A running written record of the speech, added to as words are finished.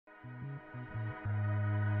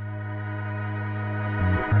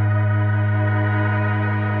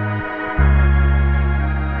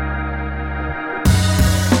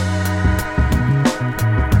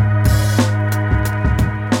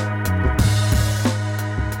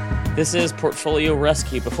This is Portfolio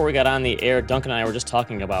Rescue. Before we got on the air, Duncan and I were just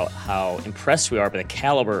talking about how impressed we are by the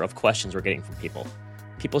caliber of questions we're getting from people.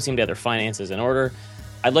 People seem to have their finances in order.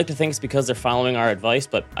 I'd like to think it's because they're following our advice,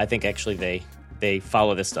 but I think actually they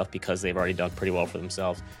follow this stuff because they've already done pretty well for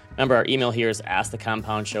themselves. Remember, our email here is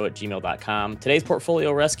askthecompoundshow@gmail.com. Today's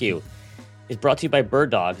Portfolio Rescue is brought to you by Bird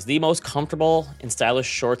Dogs, the most comfortable and stylish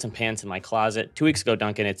shorts and pants in my closet. 2 weeks ago,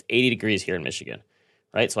 Duncan, it's 80 degrees here in Michigan,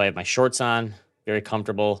 right? So I have my shorts on, very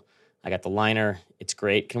comfortable. I got the liner. It's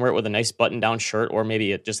great. Can wear it with a nice button-down shirt or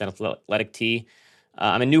maybe just an athletic tee.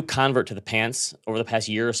 I'm a new convert to the pants. Over the past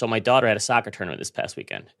year or so, my daughter had a soccer tournament this past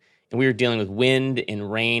weekend, and we were dealing with wind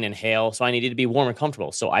and rain and hail, so I needed to be warm and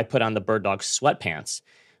comfortable. So I put on the Bird Dog sweatpants.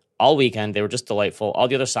 All weekend, they were just delightful. All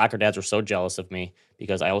the other soccer dads were so jealous of me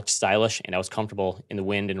because I looked stylish and I was comfortable in the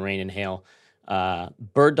wind and rain and hail.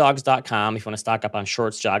 Birddogs.com if you want to stock up on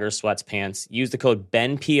shorts, joggers, sweats, pants. Use the code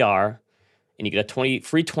BENPR. And you get a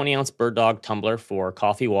free 20-ounce Bird Dog tumbler for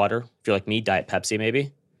coffee, water. If you're like me, Diet Pepsi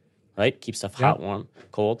maybe, right? Keep stuff hot, warm,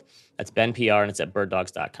 cold. That's BenPR, and it's at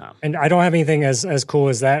birddogs.com. And I don't have anything as cool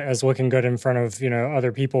as that, as looking good in front of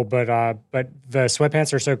other people. But the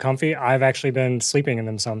sweatpants are so comfy. I've actually been sleeping in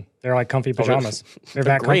them some. They're like comfy pajamas. They're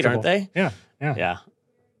that great, comfortable. Aren't they? Yeah.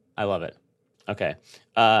 I love it. Okay.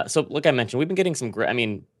 So like I mentioned, we've been getting some great. I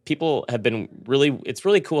mean, people have been really. It's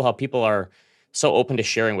really cool how people are so open to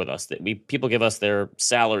sharing with us. That people give us their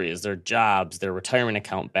salaries, their jobs, their retirement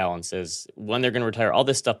account balances, when they're going to retire, all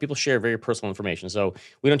this stuff. People share very personal information. So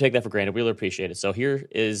we don't take that for granted. We really appreciate it. So here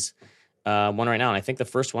is one right now. And I think the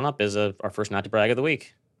first one up is our first Not to Brag of the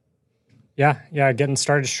week. Yeah, getting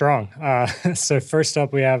started strong. So first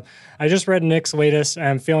up we have, I just read Nick's latest and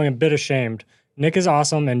I'm feeling a bit ashamed. Nick is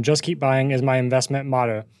awesome and just keep buying is my investment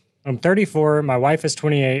motto. I'm 34, my wife is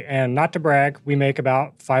 28, and not to brag, we make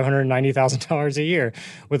about $590,000 a year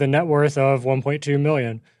with a net worth of $1.2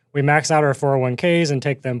 million. We max out our 401ks and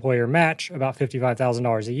take the employer match, about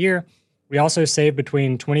 $55,000 a year. We also save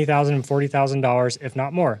between $20,000 and $40,000, if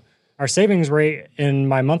not more. Our savings rate in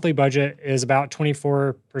my monthly budget is about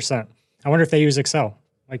 24%. I wonder if they use Excel,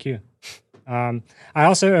 like you. I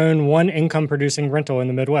also own one income-producing rental in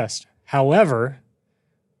the Midwest. However,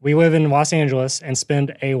 we live in Los Angeles and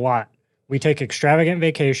spend a lot. We take extravagant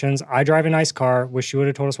vacations. I drive a nice car. Wish you would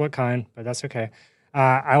have told us what kind, but that's okay.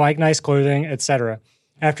 I like nice clothing, etc.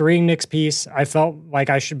 After reading Nick's piece, I felt like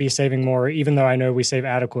I should be saving more, even though I know we save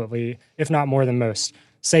adequately, if not more than most.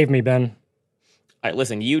 Save me, Ben. All right,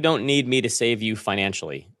 listen, you don't need me to save you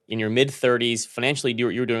financially. In your mid-30s, financially,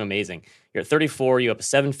 you're doing amazing. You're at 34, you have a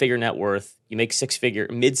 7-figure net worth, you make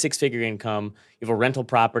mid-six-figure income, you have a rental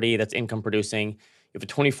property that's income producing, you have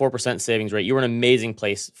a 24% savings rate. You're in an amazing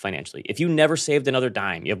place financially. If you never saved another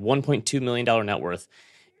dime, you have $1.2 million net worth,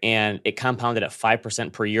 and it compounded at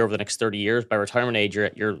 5% per year over the next 30 years. By retirement age,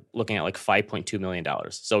 you're looking at like $5.2 million.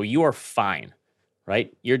 So you are fine,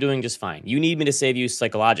 right? You're doing just fine. You need me to save you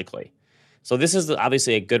psychologically. So this is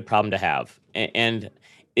obviously a good problem to have. And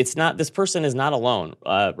it's not, this person is not alone,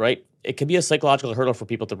 right? It could be a psychological hurdle for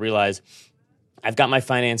people to realize, I've got my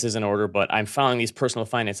finances in order, but I'm following these personal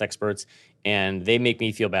finance experts, and they make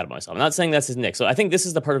me feel bad about myself. I'm not saying that's his Nick. So I think this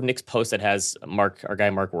is the part of Nick's post that has our guy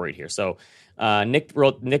Mark worried here. So Nick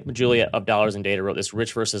Majulia of Dollars and Data wrote this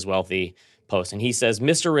Rich versus Wealthy post, and he says,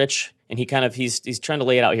 Mr. Rich, and he's trying to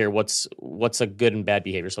lay it out here what's a good and bad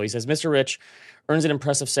behavior. So he says, Mr. Rich earns an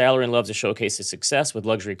impressive salary and loves to showcase his success with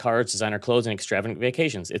luxury cars, designer clothes, and extravagant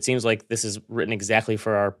vacations. It seems like this is written exactly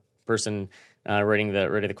for our person writing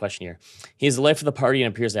the question here. He is the life of the party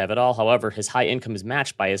and appears to have it all. However, his high income is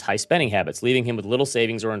matched by his high spending habits, leaving him with little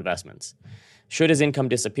savings or investments. Should his income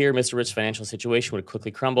disappear, Mr. Rich's financial situation would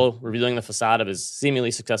quickly crumble, revealing the facade of his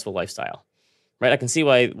seemingly successful lifestyle. Right? I can see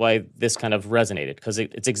why this kind of resonated, because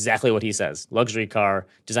it's exactly what he says. Luxury car,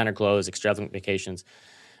 designer clothes, extravagant vacations.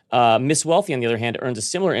 Miss Wealthy, on the other hand, earns a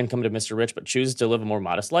similar income to Mr. Rich, but chooses to live a more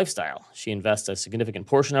modest lifestyle. She invests a significant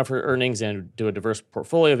portion of her earnings into a diverse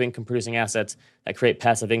portfolio of income-producing assets that create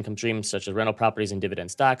passive income streams such as rental properties and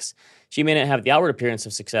dividend stocks. She may not have the outward appearance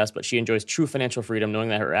of success, but she enjoys true financial freedom, knowing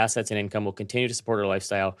that her assets and income will continue to support her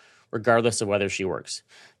lifestyle, regardless of whether she works.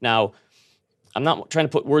 Now, I'm not trying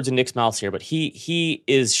to put words in Nick's mouth here, but he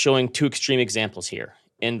is showing two extreme examples here.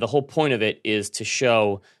 And the whole point of it is to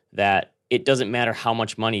show that it doesn't matter how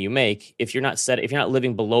much money you make. If you're not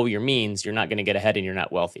living below your means, you're not going to get ahead and you're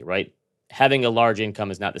not wealthy, right? Having a large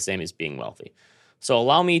income is not the same as being wealthy. So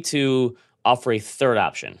allow me to offer a third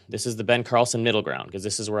option. This is the Ben Carlson middle ground, because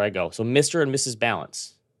this is where I go. So Mr. and Mrs.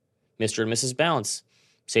 Balance. Mr. and Mrs. Balance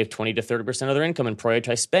save 20 to 30% of their income and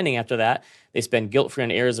prioritize spending after that. They spend guilt-free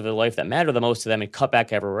on areas of their life that matter the most to them and cut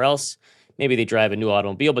back everywhere else. maybe they drive a new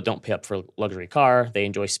automobile but don't pay up for a luxury car. They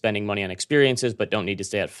enjoy spending money on experiences but don't need to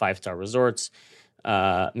stay at 5-star resorts.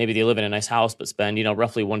 Maybe they live in a nice house but spend,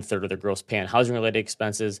 roughly 1/3 of their gross pay on housing-related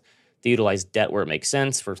expenses. They utilize debt where it makes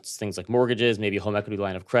sense for things like mortgages, maybe a home equity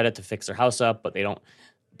line of credit to fix their house up, but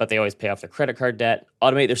they always pay off their credit card debt.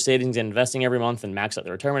 Automate their savings and investing every month and max out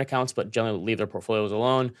their retirement accounts, but generally leave their portfolios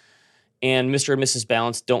alone. And Mr. and Mrs.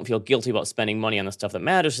 Balance don't feel guilty about spending money on the stuff that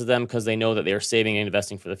matters to them because they know that they are saving and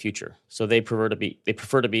investing for the future. So they prefer to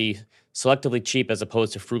be selectively cheap as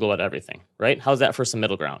opposed to frugal at everything, right? How's that for some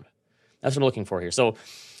middle ground? That's what I'm looking for here. So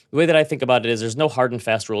the way that I think about it is there's no hard and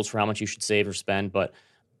fast rules for how much you should save or spend, but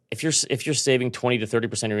if you're saving 20 to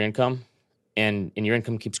 30% of your income and your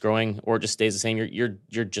income keeps growing or it just stays the same,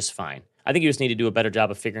 you're just fine. I think you just need to do a better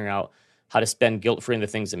job of figuring out how to spend guilt-free on the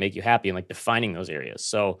things that make you happy and like defining those areas.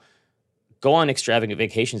 So go on extravagant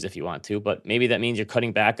vacations if you want to, but maybe that means you're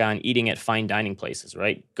cutting back on eating at fine dining places,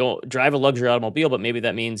 right? Go drive a luxury automobile, but maybe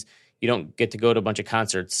that means you don't get to go to a bunch of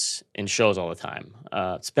concerts and shows all the time.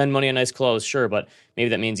 Spend money on nice clothes, sure, but maybe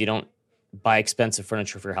that means you don't buy expensive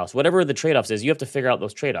furniture for your house. Whatever the trade-offs is, you have to figure out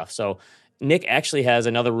those trade-offs. So Nick actually has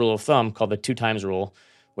another rule of thumb called the 2 times rule,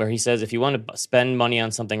 where he says if you want to spend money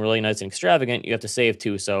on something really nice and extravagant, you have to save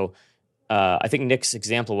too. So I think Nick's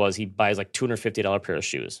example was he buys like $250 pair of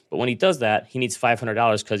shoes. But when he does that, he needs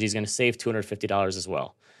 $500 because he's going to save $250 as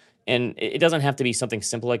well. And it doesn't have to be something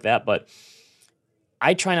simple like that, but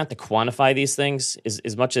I try not to quantify these things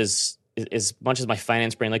as much as my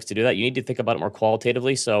finance brain likes to do that. You need to think about it more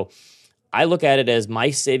qualitatively. So I look at it as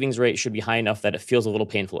my savings rate should be high enough that it feels a little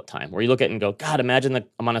painful at time, where you look at it and go, God, imagine the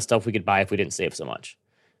amount of stuff we could buy if we didn't save so much.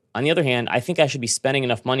 On the other hand, I think I should be spending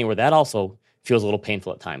enough money where that also feels a little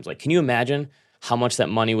painful at times. Like, can you imagine how much that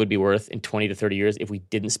money would be worth in 20 to 30 years if we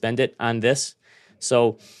didn't spend it on this?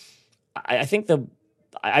 So I think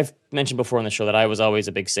I've mentioned before on the show that I was always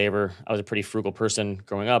a big saver. I was a pretty frugal person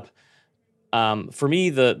growing up. For me,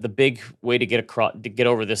 the big way to get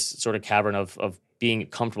over this sort of cavern of being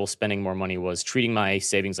comfortable spending more money was treating my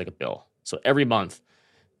savings like a bill. So every month,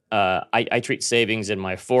 I treat savings in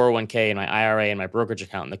my 401k and my IRA and my brokerage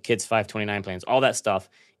account and the kids' 529 plans, all that stuff.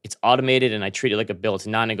 It's automated and I treat it like a bill. It's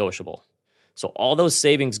non-negotiable. So all those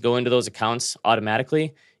savings go into those accounts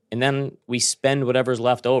automatically, and then we spend whatever's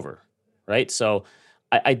left over, right? So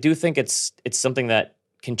I do think it's something that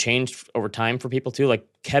can change over time for people too. Like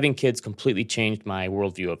having kids completely changed my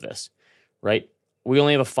worldview of this, right? We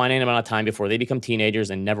only have a finite amount of time before they become teenagers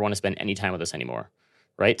and never want to spend any time with us anymore,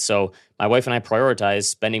 right? So my wife and I prioritize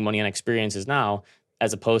spending money on experiences now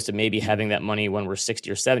as opposed to maybe having that money when we're 60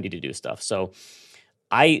 or 70 to do stuff. So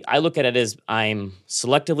I look at it as I'm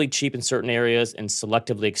selectively cheap in certain areas and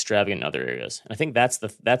selectively extravagant in other areas. And I think that's the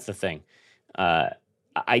thing.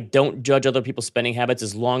 I don't judge other people's spending habits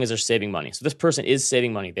as long as they're saving money. So this person is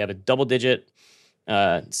saving money. They have a double-digit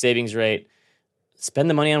savings rate. Spend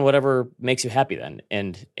the money on whatever makes you happy then,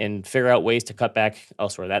 and figure out ways to cut back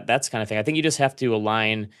elsewhere. That's the kind of thing. I think you just have to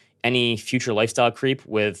align any future lifestyle creep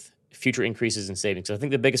with future increases in savings. So I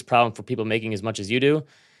think the biggest problem for people making as much as you do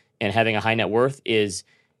and having a high net worth is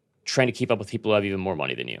trying to keep up with people who have even more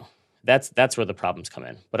money than you. That's where the problems come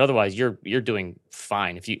in. But otherwise, you're doing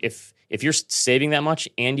fine. If you're saving that much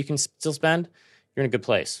and you can still spend, you're in a good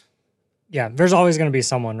place. Yeah, there's always going to be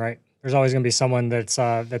someone, right? There's always going to be someone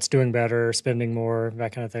that's doing better, spending more,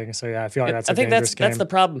 that kind of thing. So yeah, I feel like that's a dangerous game. That's the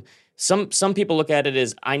problem. Some people look at it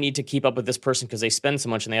as I need to keep up with this person because they spend so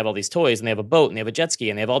much and they have all these toys and they have a boat and they have a jet ski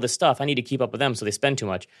and they have all this stuff. I need to keep up with them, so they spend too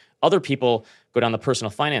much. Other people go down the personal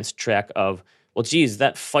finance track of, well, geez,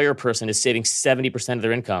 that fire person is saving 70% of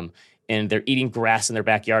their income and they're eating grass in their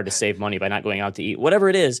backyard to save money by not going out to eat, whatever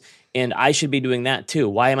it is, and I should be doing that too.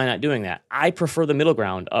 Why am I not doing that? I prefer the middle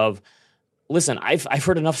ground of, listen, I've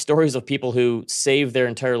heard enough stories of people who save their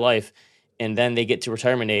entire life and then they get to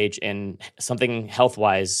retirement age and something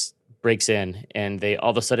health-wise breaks in and they all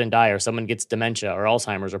of a sudden die, or someone gets dementia or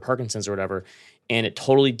Alzheimer's or Parkinson's or whatever, and it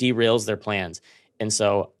totally derails their plans. And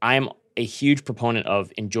so I'm a huge proponent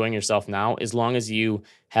of enjoying yourself now as long as you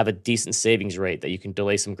have a decent savings rate that you can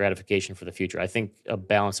delay some gratification for the future. I think a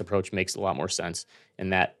balanced approach makes a lot more sense,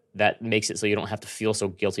 and that makes it so you don't have to feel so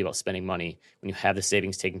guilty about spending money when you have the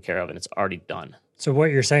savings taken care of and it's already done. So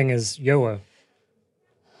what you're saying is YOLO,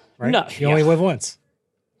 right? No, you only live once.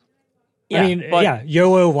 Yeah,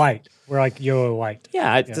 YOLO light. We're like YOLO light.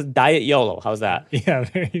 Yeah, it's a diet YOLO. How's that? Yeah,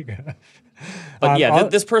 there you go. But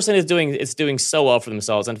this person is doing so well for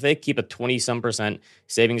themselves, and if they keep a 20-some%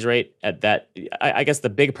 savings rate at that, I guess the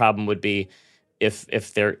big problem would be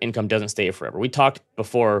if their income doesn't stay forever. We talked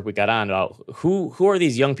before we got on about who are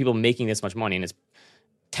these young people making this much money, and it's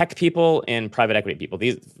tech people and private equity people.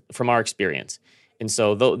 These from our experience, And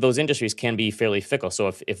so those industries can be fairly fickle. So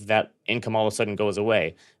if that income all of a sudden goes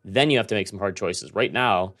away, then you have to make some hard choices. Right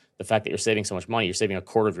now, the fact that you're saving so much money, you're saving a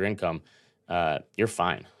quarter of your income, you're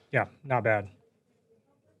fine. Yeah, not bad.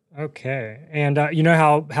 Okay. And you know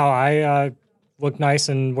how I look nice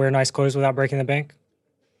and wear nice clothes without breaking the bank?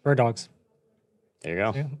 Bird dogs. There you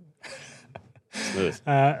go. Yeah. Smooth.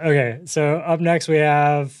 Okay. So up next, we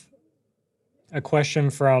have a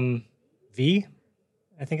question from V,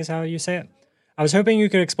 I think is how you say it. I was hoping you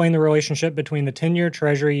could explain the relationship between the 10-year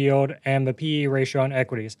Treasury yield and the PE ratio on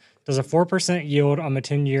equities. Does a 4% yield on the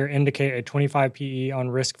 10-year indicate a 25 PE on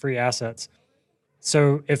risk-free assets?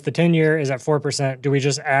 So if the 10-year is at 4%, do we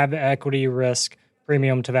just add the equity risk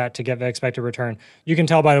premium to that to get the expected return? You can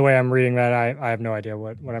tell by the way I'm reading that I have no idea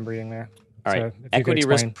what I'm reading there. All right. Equity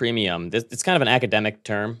risk premium. It's kind of an academic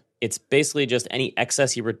term. It's basically just any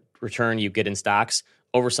excess return you get in stocks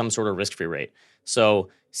over some sort of risk-free rate. So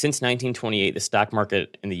since 1928, the stock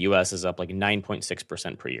market in the U.S. is up like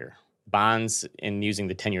 9.6% per year. Bonds, and using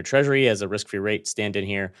the 10-year Treasury as a risk-free rate stand in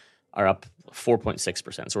here, are up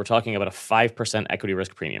 4.6%. So we're talking about a 5% equity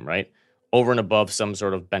risk premium, right? Over and above some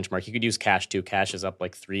sort of benchmark. You could use cash too. Cash is up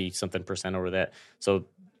like 3% over that. So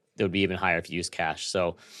it would be even higher if you use cash.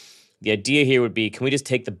 So the idea here would be, can we just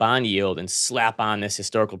take the bond yield and slap on this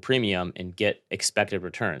historical premium and get expected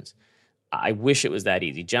returns? I wish it was that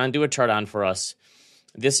easy. John, do a chart on for us.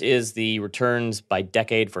 This is the returns by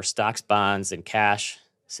decade for stocks, bonds, and cash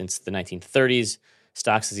since the 1930s.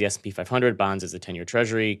 Stocks is the S&P 500, bonds is the 10-year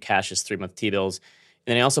Treasury, cash is 3-month T-bills.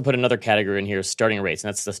 And then I also put another category in here, starting rates, and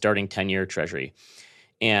that's the starting 10-year Treasury.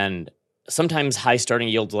 And sometimes high starting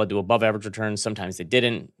yields led to above average returns. Sometimes they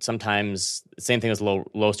didn't. Sometimes the same thing as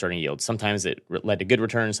low starting yields. Sometimes it led to good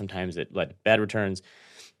returns. Sometimes it led to bad returns.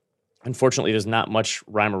 Unfortunately, there's not much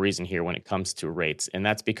rhyme or reason here when it comes to rates, and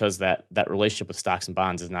that's because that relationship with stocks and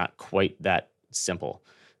bonds is not quite that simple.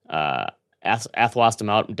 Athwas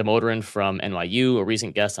Damodaran from NYU, a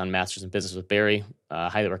recent guest on Masters in Business with Barry.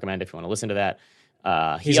 Highly recommend if you want to listen to that.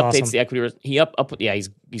 He updates awesome. the equity risk.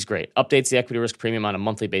 He's great. Updates the equity risk premium on a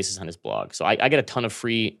monthly basis on his blog. So I get a ton of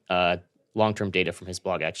free long-term data from his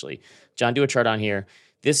blog, actually. John, do a chart on here.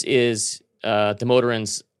 This is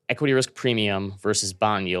Damodaran's equity risk premium versus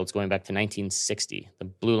bond yields going back to 1960. The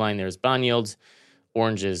blue line there is bond yields.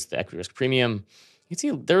 Orange is the equity risk premium. You can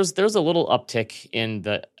see there's a little uptick in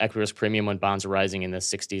the equity risk premium when bonds were rising in the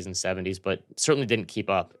 60s and 70s, but certainly didn't keep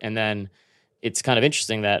up. And then it's kind of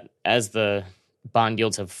interesting that as the bond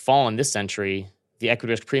yields have fallen this century, the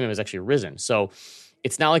equity risk premium has actually risen. So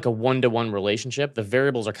it's not like a one-to-one relationship. The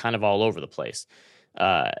variables are kind of all over the place.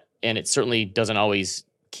 And it certainly doesn't always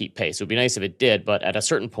keep pace. It would be nice if it did, but at a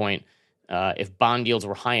certain point, if bond yields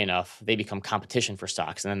were high enough, they become competition for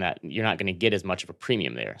stocks, and then that you're not going to get as much of a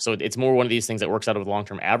premium there. So it's more one of these things that works out over the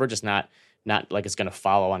long-term average. It's not like it's going to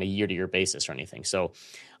follow on a year-to-year basis or anything. So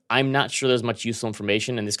I'm not sure there's much useful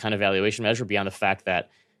information in this kind of valuation measure beyond the fact that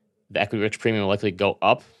the equity risk premium will likely go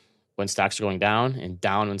up when stocks are going down and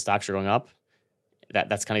down when stocks are going up.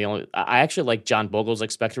 That's kind of the only. I actually like John Bogle's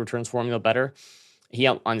expected returns formula better. He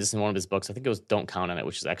outlined this in one of his books. I think it was Don't Count on It,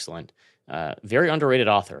 which is excellent. Very underrated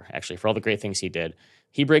author, actually, for all the great things he did.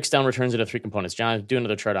 He breaks down returns into 3 components. John, do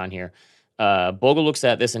another chart on here. Bogle looks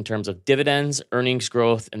at this in terms of dividends, earnings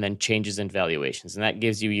growth, and then changes in valuations. And that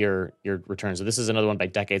gives you your returns. So this is another one by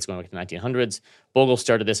decades going back to the 1900s. Bogle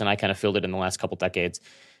started this, and I kind of filled it in the last couple decades.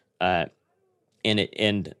 And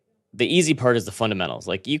the easy part is the fundamentals.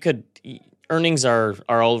 Like earnings are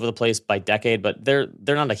all over the place by decade, but they're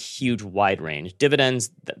not a huge wide range.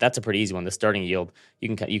 Dividends, that's a pretty easy one. The starting yield,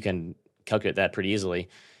 you can calculate that pretty easily.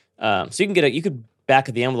 So you could back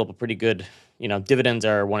of the envelope a pretty good. Dividends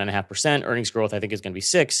are 1.5%. Earnings growth, I think, is going to be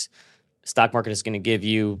 6%. Stock market is going to give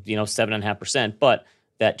you 7.5%. But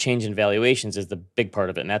that change in valuations is the big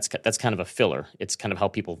part of it, and that's kind of a filler. It's kind of how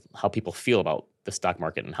people feel about the stock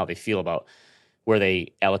market and how they feel about where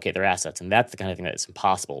they allocate their assets, and that's the kind of thing that it's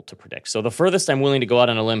impossible to predict. So the furthest I'm willing to go out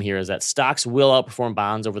on a limb here is that stocks will outperform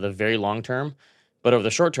bonds over the very long term, but over the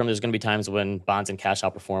short term, there's going to be times when bonds and cash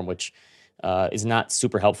outperform, which is not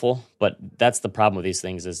super helpful. But that's the problem with these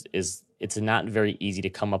things is it's not very easy to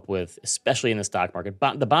come up with, especially in the stock market.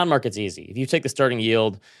 The bond market's easy. If you take the starting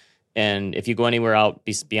yield, and if you go anywhere out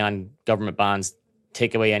beyond government bonds,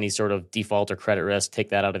 take away any sort of default or credit risk, take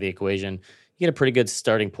that out of the equation, you get a pretty good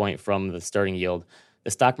starting point from the starting yield.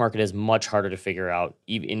 The stock market is much harder to figure out.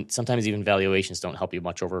 Sometimes even valuations don't help you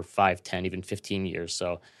much over 5, 10, even 15 years.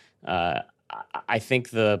 So I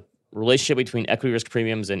think the relationship between equity risk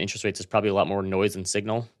premiums and interest rates is probably a lot more noise than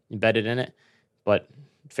signal embedded in it. But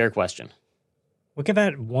fair question. Look at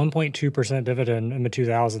that 1.2% dividend in the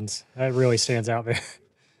 2000s. That really stands out there.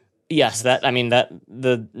 Yes, that I mean that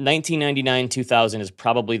the 1999-2000 is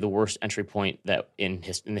probably the worst entry point that in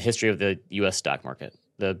the history of the U.S. stock market.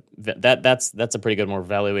 That's a pretty good one. Where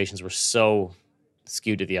valuations were so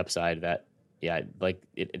skewed to the upside that like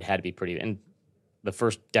it had to be pretty. And the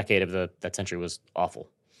first decade of that century was awful.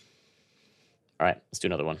 All right, let's do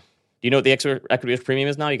another one. Do you know what the equity risk premium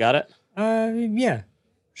is now? You got it? Yeah,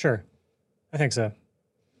 sure. I think so.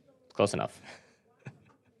 Close enough.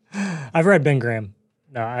 I've read Ben Graham.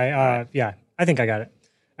 No, I think I got it.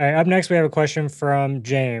 All right, up next we have a question from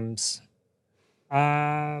James.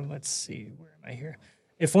 Let's see, where am I here?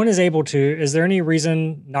 If one is able to, is there any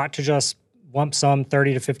reason not to just lump sum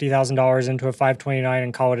 $30,000 to $50,000 into a 529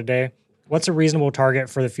 and call it a day? What's a reasonable target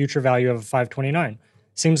for the future value of a 529?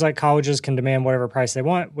 Seems like colleges can demand whatever price they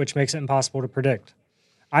want, which makes it impossible to predict.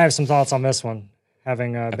 I have some thoughts on this one,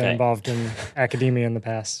 having been involved in academia in the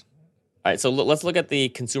past. All right, so let's look at the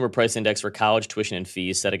consumer price index for college tuition and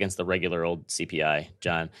fees set against the regular old CPI,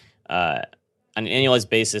 John. On an annualized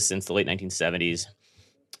basis since the late 1970s,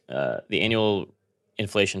 the annual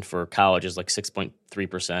inflation for college is like 6.3%,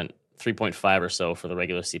 3.5 or so for the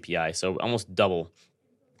regular CPI, so almost double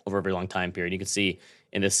over a very long time period. You can see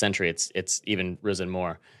in this century it's even risen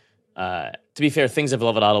more. To be fair, things have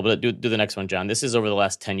leveled out a little bit. Do the next one, John. This is over the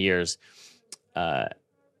last 10 years.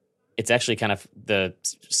 It's actually kind of the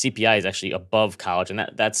CPI is actually above college, and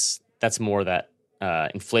that's more that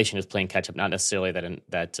inflation is playing catch up, not necessarily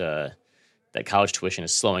that college tuition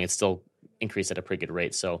is slowing. It's still increased at a pretty good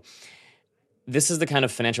rate. So this is the kind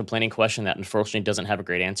of financial planning question that unfortunately doesn't have a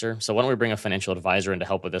great answer. So why don't we bring a financial advisor in to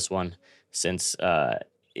help with this one, since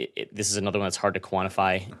this is another one that's hard to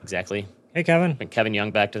quantify exactly. Hey, Kevin. Bring Kevin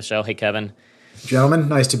Young back to the show. Hey, Kevin. Gentlemen,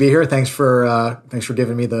 nice to be here. Thanks for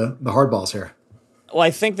giving me the hard balls here. Well,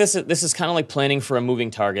 I think this is kind of like planning for a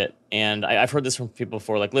moving target, and I've heard this from people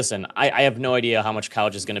before. Like, listen, I have no idea how much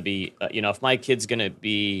college is going to be. If my kid's going to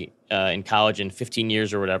be in college in 15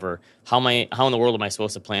 years or whatever, how in the world am I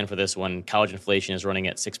supposed to plan for this when college inflation is running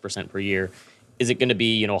at 6% per year? Is it going to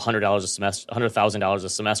be $100 a semester, $100,000 a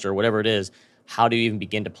semester, or whatever it is? How do you even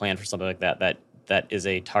begin to plan for something like that? That is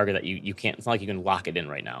a target that you can't. It's not like you can lock it in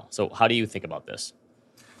right now. So how do you think about this?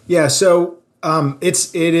 Yeah. So. It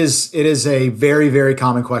is a very, very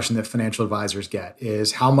common question that financial advisors get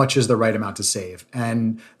is how much is the right amount to save?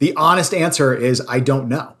 And the honest answer is I don't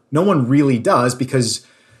know. No one really does, because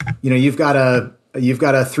you've got a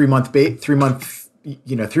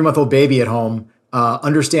 3-month-old baby at home,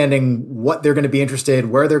 understanding what they're going to be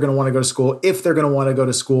interested, where they're going to want to go to school, if they're going to want to go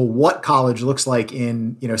to school, what college looks like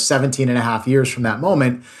in 17 and a half years from that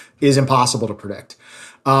moment is impossible to predict.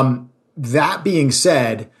 That being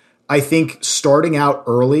said, I think starting out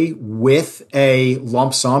early with a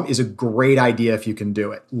lump sum is a great idea if you can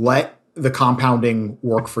do it. Let the compounding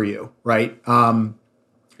work for you, right?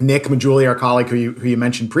 Nick Maggiulli, our colleague who you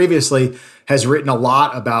mentioned previously, has written a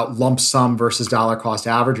lot about lump sum versus dollar cost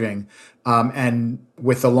averaging. And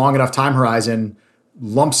with a long enough time horizon,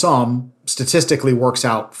 lump sum statistically works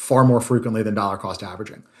out far more frequently than dollar cost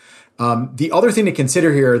averaging. The other thing to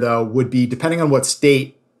consider here, though, would be depending on what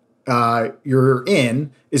state you're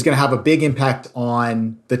in, is going to have a big impact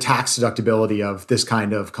on the tax deductibility of this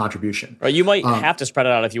kind of contribution. Right, you might have to spread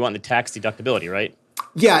it out if you want the tax deductibility, right?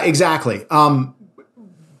 Yeah, exactly. So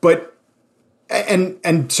the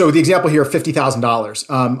example here of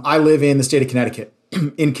 $50,000. I live in the state of Connecticut.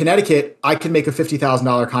 In Connecticut, I could make a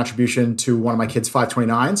 $50,000 contribution to one of my kids'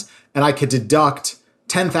 529s, and I could deduct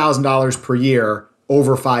 $10,000 per year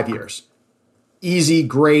over 5 years. Easy,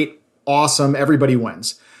 great, awesome. Everybody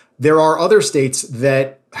wins. There are other states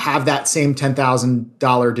that have that same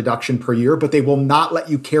 $10,000 deduction per year, but they will not let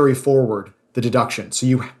you carry forward the deduction. So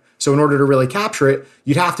in order to really capture it,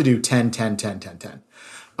 you'd have to do 10, 10, 10, 10, 10.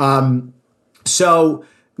 So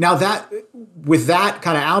now that with that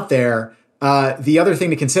kind of out there, the other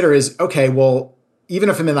thing to consider is, okay, well, even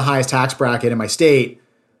if I'm in the highest tax bracket in my state,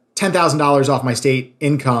 $10,000 off my state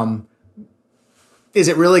income, is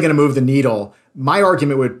it really going to move the needle? My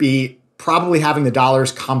argument would be probably having the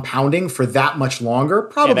dollars compounding for that much longer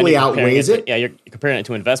probably outweighs it. Yeah, you're comparing it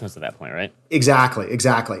to investments at that point, right? Exactly.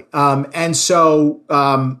 And so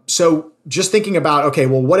just thinking about, okay,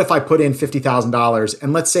 well, what if I put in $50,000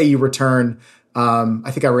 and let's say you return,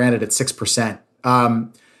 I think I ran it at 6%.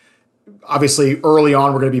 Obviously, early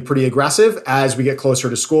on, we're going to be pretty aggressive. As we get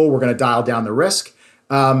closer to school, we're going to dial down the risk.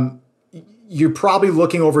 You're probably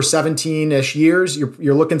looking over 17-ish years.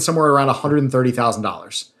 You're looking somewhere around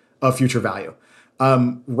 $130,000 of future value.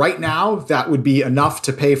 Right now, that would be enough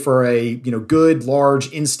to pay for a good,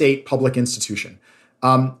 large, in-state public institution.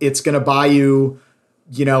 It's going to buy you,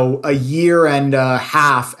 a year and a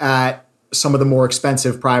half at some of the more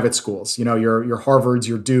expensive private schools, your Harvards,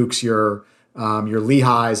 your Dukes, your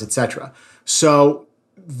Lehighs, et cetera. So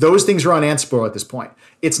those things are unanswerable at this point.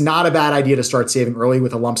 It's not a bad idea to start saving early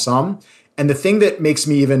with a lump sum. And the thing that makes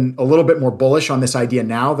me even a little bit more bullish on this idea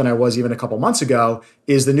now than I was even a couple months ago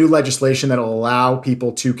is the new legislation that will allow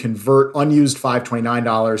people to convert unused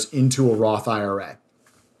 $529 into a Roth IRA.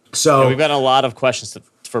 So we've gotten a lot of questions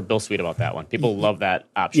for Bill Sweet about that one. People love that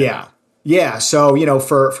option. Yeah. Now. Yeah. So,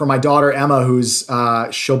 for my daughter, Emma, who's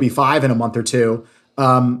she'll be 5 in a month or two,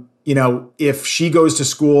 if she goes to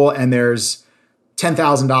school and there's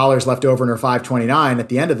 $10,000 left over in her 529 at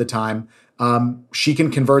the end of the time, she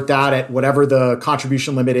can convert that at whatever the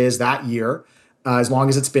contribution limit is that year, as long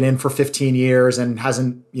as it's been in for 15 years and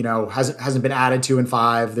hasn't been added to in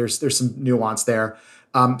 5. There's some nuance there.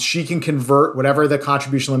 She can convert whatever the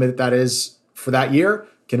contribution limit that is for that year,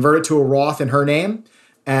 convert it to a Roth in her name,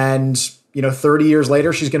 and 30 years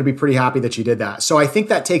later, she's going to be pretty happy that she did that. So I think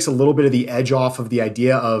that takes a little bit of the edge off of the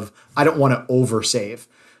idea of I don't want to oversave.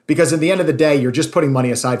 Because at the end of the day, you're just putting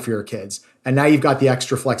money aside for your kids. And now you've got the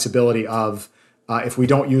extra flexibility of if we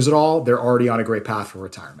don't use it all, they're already on a great path for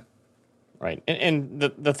retirement. Right. And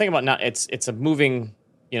the thing about it's a moving,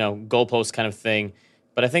 goalpost kind of thing.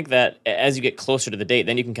 But I think that as you get closer to the date,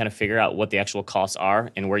 then you can kind of figure out what the actual costs are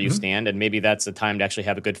and where you stand. And maybe that's the time to actually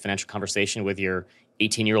have a good financial conversation with your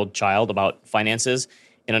 18-year-old child about finances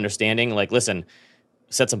and understanding. Like, listen,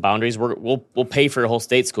 set some boundaries. We'll pay for your whole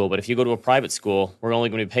state school, but if you go to a private school, we're only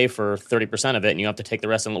going to pay for 30% of it, and you have to take the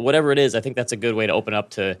rest. And whatever it is, I think that's a good way to open up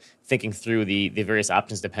to thinking through the various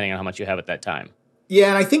options depending on how much you have at that time. Yeah,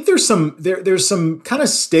 and I think there's some kind of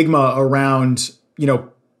stigma around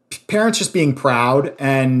parents just being proud,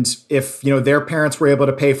 and if their parents were able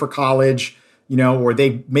to pay for college, or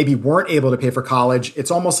they maybe weren't able to pay for college,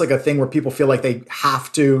 it's almost like a thing where people feel like they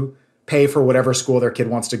have to pay for whatever school their kid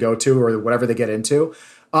wants to go to or whatever they get into.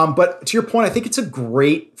 But to your point, I think it's a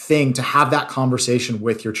great thing to have that conversation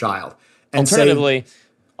with your child. And alternatively,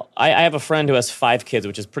 I have a friend who has 5 kids,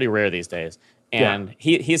 which is pretty rare these days. And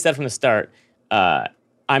he said from the start,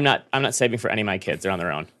 I'm not saving for any of my kids. They're on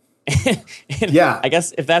their own. I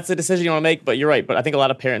guess if that's the decision you want to make, but you're right. But I think a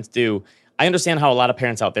lot of parents do. I understand how a lot of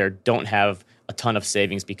parents out there don't have a ton of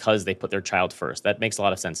savings because they put their child first. That makes a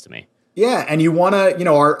lot of sense to me. Yeah, and you want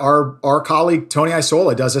to, our colleague Tony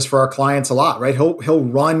Isola does this for our clients a lot, right? He'll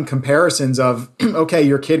run comparisons of, okay,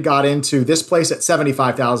 your kid got into this place at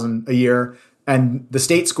 $75,000 a year and the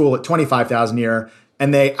state school at $25,000 a year,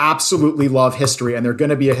 and they absolutely love history and they're going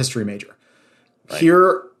to be a history major.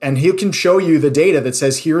 Right. And he can show you the data that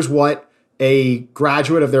says here's what a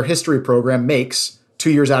graduate of their history program makes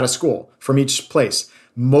 2 years out of school from each place.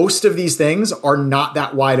 Most of these things are not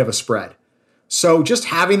that wide of a spread. So just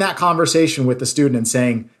having that conversation with the student and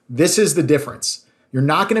saying, this is the difference. You're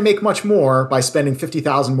not going to make much more by spending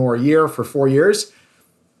 $50,000 more a year for 4 years.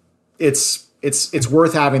 It's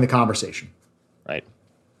worth having the conversation. Right.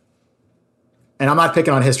 And I'm not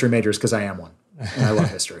picking on history majors because I am one. And I love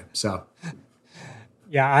history. So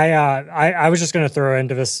yeah, I was just going to throw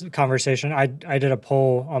into this conversation. I did a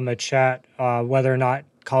poll on the chat whether or not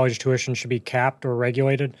college tuition should be capped or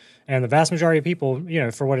regulated. And the vast majority of people,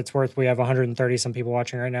 for what it's worth, we have 130 some people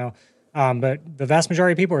watching right now. But the vast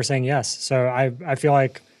majority of people are saying yes. So I feel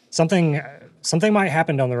like something might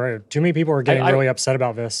happen down the road. Too many people are getting really upset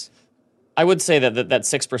about this. I would say that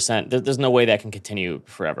 6%, there's no way that can continue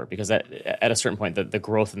forever because at a certain point, the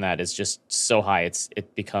growth in that is just so high,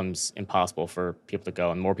 it becomes impossible for people to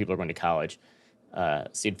go, and more people are going to college. So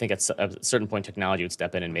you'd think at a certain point, technology would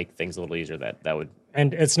step in and make things a little easier. That would,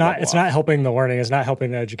 and it's not helping the learning. It's not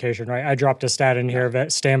helping the education, right? I dropped a stat in here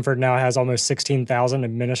that Stanford now has almost 16,000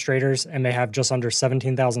 administrators, and they have just under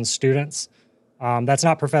 17,000 students. That's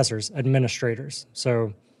not professors, administrators.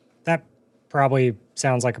 So that probably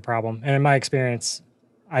sounds like a problem. And in my experience,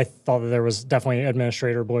 I thought that there was definitely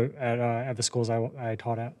administrator blue at the schools I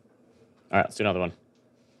taught at. All right, let's do another one.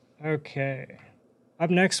 Okay. Up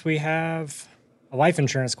next, we have a life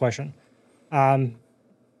insurance question.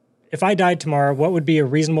 If I died tomorrow, what would be a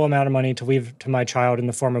reasonable amount of money to leave to my child in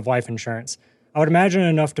the form of life insurance? I would imagine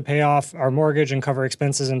enough to pay off our mortgage and cover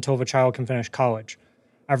expenses until the child can finish college.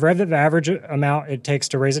 I've read that the average amount it takes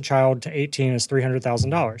to raise a child to 18 is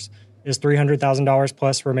 $300,000. Is $300,000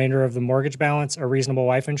 plus remainder of the mortgage balance a reasonable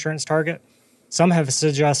life insurance target? Some have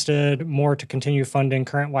suggested more to continue funding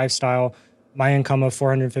current lifestyle, my income of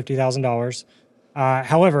 $450,000.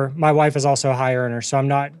 However, my wife is also a high earner, so I'm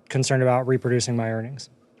not concerned about reproducing my earnings.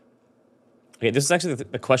 Okay, this is actually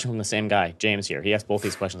the question from the same guy, James here. He asked both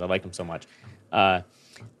these questions. I like him so much. I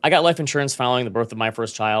got life insurance following the birth of my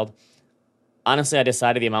first child. Honestly, I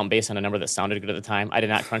decided the amount based on a number that sounded good at the time. I did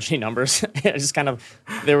not crunch any numbers. I just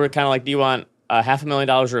they were kind of like, do you want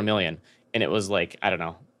 $500,000 or $1 million? And it was like, I don't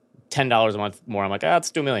know, $10 a month more. I'm like,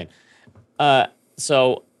 let's do $1 million.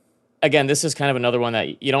 So again, this is kind of another one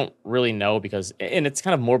that you don't really know because, and it's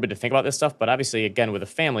kind of morbid to think about this stuff, but obviously, again, with a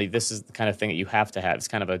family, this is the kind of thing that you have to have. It's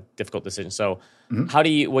kind of a difficult decision. So how do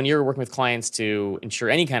you, when you're working with clients to insure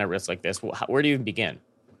any kind of risk like this, where do you even begin?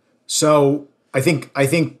 So I think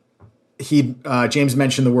James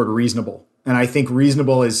mentioned the word reasonable. And I think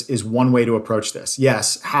reasonable is one way to approach this.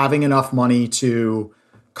 Yes, having enough money to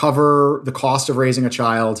cover the cost of raising a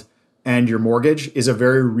child and your mortgage is a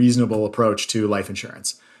very reasonable approach to life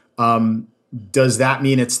insurance. Does that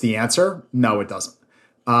mean it's the answer? No, it doesn't.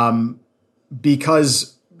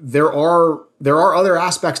 Because there are other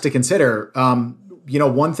aspects to consider.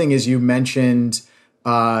 One thing is you mentioned,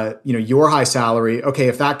 your high salary. Okay,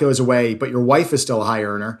 if that goes away, but your wife is still a high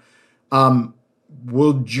earner,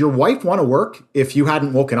 would your wife want to work if you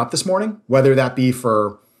hadn't woken up this morning, whether that be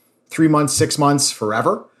for 3 months, 6 months,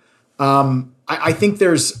 forever? I think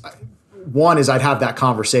there's one is I'd have that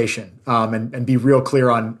conversation and be real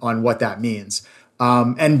clear on what that means.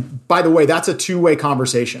 And by the way, that's a two-way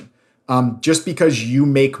conversation. Just because you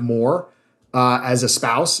make more as a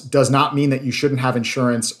spouse does not mean that you shouldn't have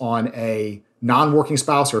insurance on a non-working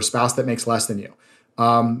spouse or a spouse that makes less than you.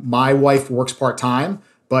 My wife works part-time,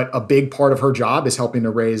 but a big part of her job is helping to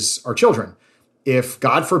raise our children. If,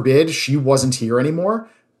 God forbid, she wasn't here anymore,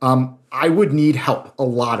 I would need help, a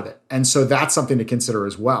lot of it. And so that's something to consider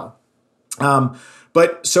as well.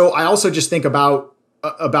 But so I also just think about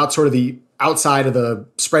sort of the outside of the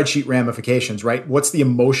spreadsheet ramifications, right? What's the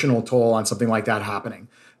emotional toll on something like that happening?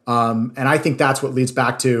 And I think that's what leads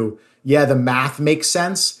back to, the math makes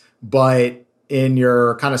sense, but in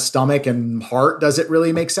your kind of stomach and heart, does it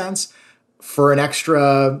really make sense? For an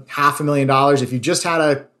extra $500,000, if you just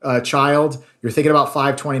had a child, you're thinking about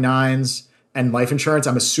 529s and life insurance.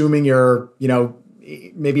 I'm assuming you're,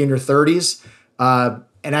 maybe in your 30s.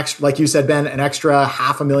 Like you said, Ben, an extra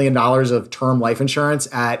 $500,000 of term life insurance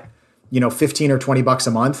at, 15 or $20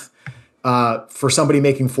 a month for somebody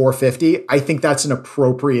making $450. I think that's an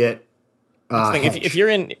appropriate. If you're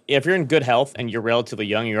in good health and you're relatively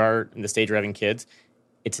young, you are in the stage of having kids,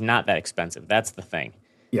 it's not that expensive. That's the thing.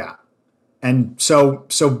 Yeah. And so,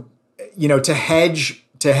 to hedge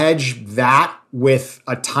that with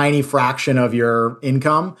a tiny fraction of your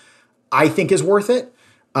income, I think is worth it.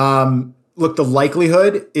 Look, the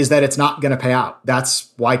likelihood is that it's not going to pay out.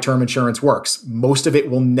 That's why term insurance works. Most of it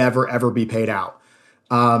will never, ever be paid out.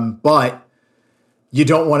 But you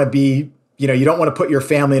don't want to put your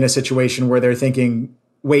family in a situation where they're thinking,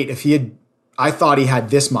 wait, I thought he had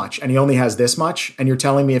this much and he only has this much. And you're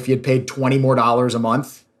telling me if he had paid $20 more a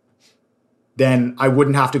month, then I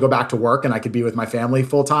wouldn't have to go back to work and I could be with my family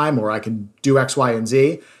full time, or I can do X, Y, and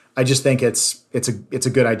Z. I just think it's a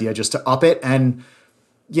good idea just to up it. And,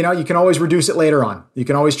 you can always reduce it later on. You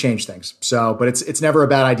can always change things. So, but it's never a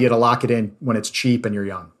bad idea to lock it in when it's cheap and you're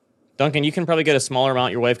young. Duncan, you can probably get a smaller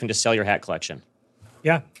amount. Your wife can just sell your hat collection.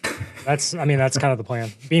 Yeah, that's kind of the plan.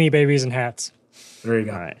 Beanie Babies and hats. There you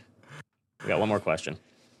go. All right. We got one more question.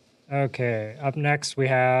 Okay. Up next, we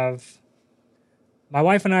have my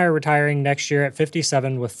wife and I are retiring next year at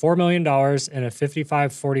 57 with $4 million in a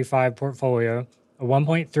 55-45 portfolio, a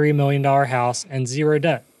 $1.3 million house, and zero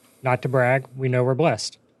debt. Not to brag, we know we're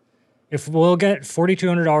blessed. If we'll get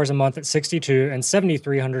 $4,200 a month at 62 and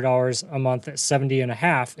 $7,300 a month at 70 and a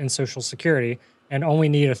half in Social Security, and only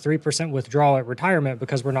need a 3% withdrawal at retirement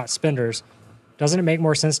because we're not spenders, doesn't it make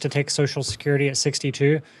more sense to take Social Security at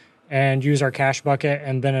 62 and use our cash bucket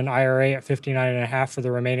and then an IRA at 59 and a half for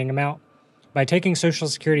the remaining amount? By taking Social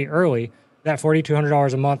Security early, that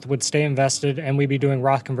 $4,200 a month would stay invested and we'd be doing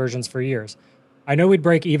Roth conversions for years. I know we'd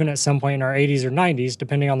break even at some point in our 80s or 90s,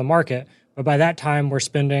 depending on the market, but by that time, we're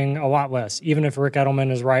spending a lot less, even if Rick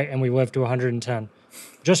Edelman is right and we live to 110.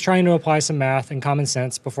 Just trying to apply some math and common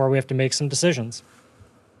sense before we have to make some decisions.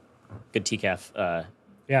 Good TCAF.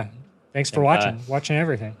 Yeah. Thanks for watching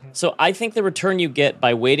everything. So I think the return you get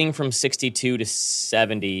by waiting from 62 to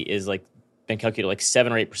 70 is been calculated like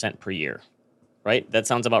 7 or 8% per year, right? That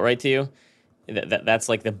sounds about right to you? That's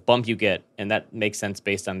like the bump you get, and that makes sense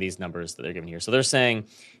based on these numbers that they're giving here. So they're saying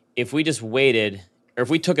if we just waited, or if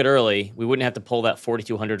we took it early, we wouldn't have to pull that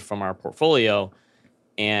 4,200 from our portfolio,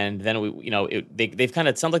 and then they've kind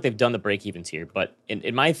of, it sounds like they've done the break evens here. But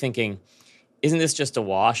in my thinking, isn't this just a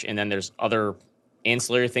wash? And then there's other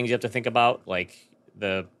ancillary things you have to think about, like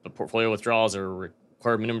the portfolio withdrawals or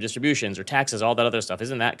required minimum distributions or taxes, all that other stuff.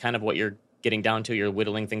 Isn't that kind of what you're getting down to? You're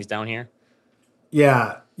whittling things down here.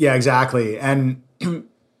 Yeah, exactly. And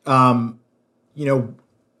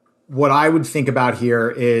what I would think about here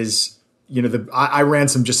is, I ran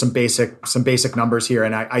some basic numbers here.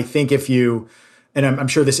 And I think if you, and I'm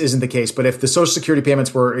sure this isn't the case, but if the Social Security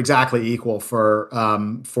payments were exactly equal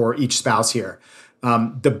for each spouse here,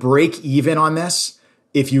 the break even on this,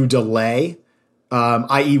 if you delay,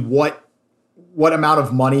 i.e. what amount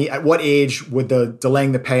of money, at what age would the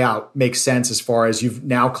delaying the payout make sense as far as you've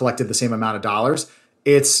now collected the same amount of dollars?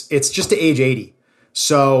 It's just to age 80.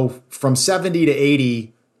 So from 70 to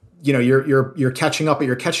 80, you're catching up, but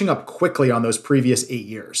you're catching up quickly on those previous 8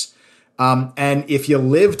 years. And if you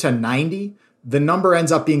live to 90, the number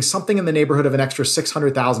ends up being something in the neighborhood of an extra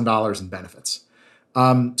 $600,000 in benefits.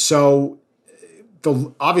 So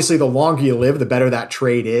obviously the longer you live, the better that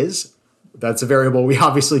trade is. That's a variable we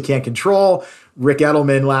obviously can't control. Rick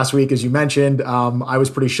Edelman last week, as you mentioned, I was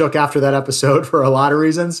pretty shook after that episode for a lot of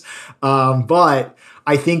reasons. But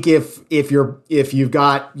I think if you've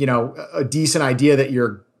got, a decent idea that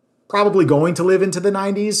you're probably going to live into the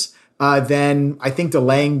 90s, then I think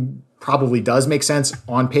delaying probably does make sense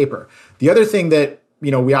on paper. The other thing that,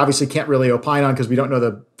 we obviously can't really opine on because we don't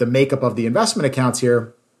know the makeup of the investment accounts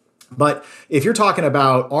here. But if you're talking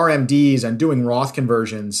about RMDs and doing Roth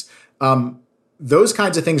conversions, those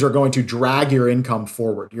kinds of things are going to drag your income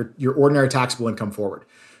forward, your ordinary taxable income forward.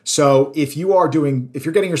 So if you're getting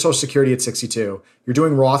your Social Security at 62, you're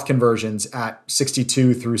doing Roth conversions at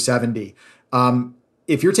 62 through 70.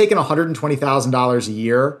 If you're taking $120,000 a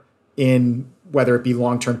year in whether it be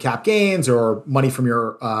long-term cap gains or money from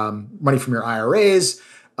your IRAs,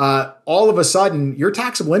 all of a sudden your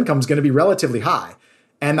taxable income is going to be relatively high.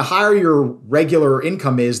 And the higher your regular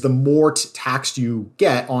income is, the more taxed you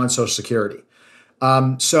get on Social Security.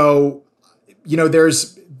 So,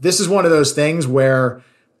 this is one of those things where,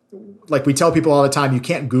 like we tell people all the time, you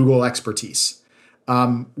can't Google expertise.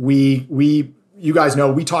 You guys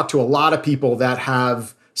know, we talk to a lot of people that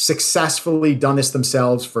have successfully done this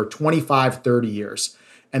themselves for 25, 30 years.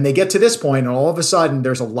 And they get to this point, and all of a sudden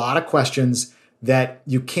there's a lot of questions that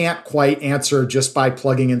you can't quite answer just by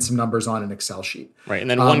plugging in some numbers on an Excel sheet. Right. And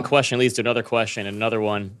then one question leads to another question and another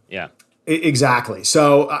one. Yeah. Exactly.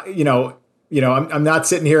 So, I'm not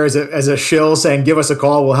sitting here as a shill saying, give us a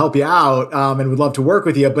call, we'll help you out, and we'd love to work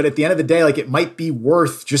with you. But at the end of the day, it might be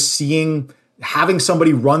worth just having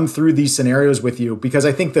somebody run through these scenarios with you, because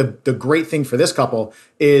I think the great thing for this couple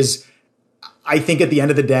is, I think at the end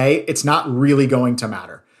of the day, it's not really going to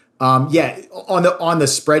matter. On the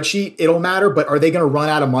spreadsheet, it'll matter, but are they going to run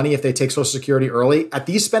out of money if they take Social Security early? At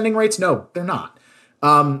these spending rates, no, they're not.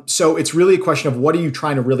 So it's really a question of, what are you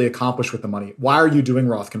trying to really accomplish with the money? Why are you doing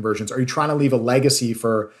Roth conversions? Are you trying to leave a legacy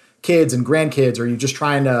for kids and grandkids? Or are you just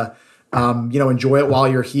trying to, enjoy it while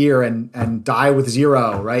you're here and die with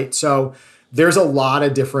zero, right? So there's a lot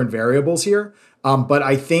of different variables here. But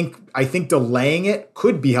I think delaying it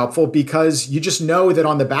could be helpful, because you just know that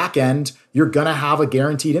on the back end, you're going to have a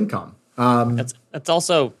guaranteed income. That's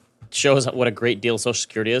also shows what a great deal Social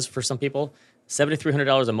Security is for some people.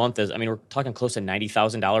 $7,300 a month is, we're talking close to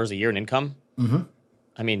 $90,000 a year in income. Mm-hmm.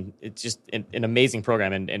 It's just an amazing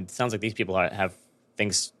program. And it sounds like these people have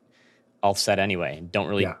things all set anyway and don't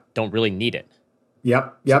really need it.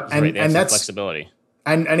 Yep. And that's flexibility.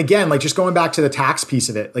 And again, just going back to the tax piece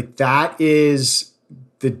of it, that is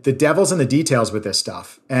the devil's in the details with this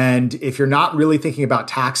stuff. And if you're not really thinking about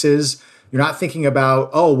taxes, you're not thinking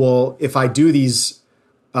about, if I do these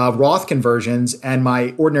Roth conversions and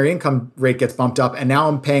my ordinary income rate gets bumped up and now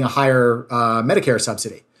I'm paying a higher Medicare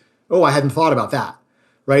subsidy. Oh, I hadn't thought about that.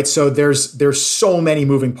 Right. So there's so many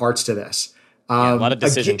moving parts to this. A lot of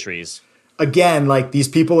decision trees. Again, these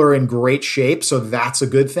people are in great shape, so that's a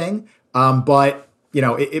good thing. But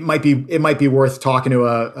it might be worth talking to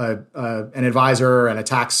an advisor and a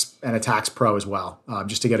tax pro as well,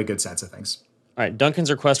 just to get a good sense of things. All right, Duncan's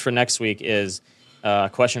request for next week is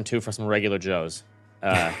question 2 for some regular Joes.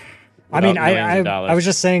 I was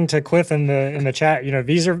just saying to Cliff in the chat,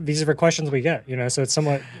 these are for questions we get, so it's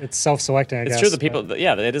self-selecting. I guess. It's true. The people,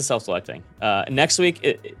 it is self-selecting. Next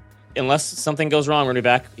week, unless something goes wrong, we're gonna be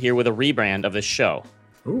back here with a rebrand of this show.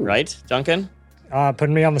 Ooh. Right, Duncan?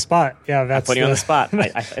 Putting me on the spot. Yeah, that's putting you on the spot.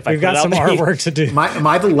 We've got some artwork to do. Am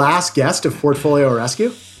I the last guest of Portfolio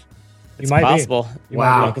Rescue? It's possible.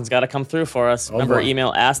 Wow. Duncan's got to come through for us. Remember,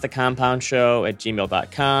 email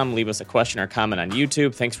askthecompoundshow@gmail.com. Leave us a question or comment on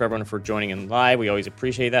YouTube. Thanks for everyone for joining in live. We always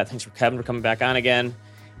appreciate that. Thanks for Kevin for coming back on again.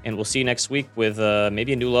 And we'll see you next week with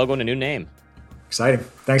maybe a new logo and a new name. Exciting.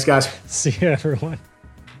 Thanks, guys. See you, everyone.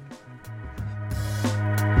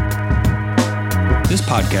 This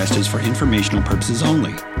podcast is for informational purposes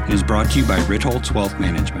only. is brought to you by Ritholtz Wealth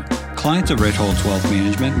Management. Clients of Ritholtz Wealth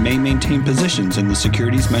Management may maintain positions in the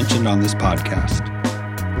securities mentioned on this podcast.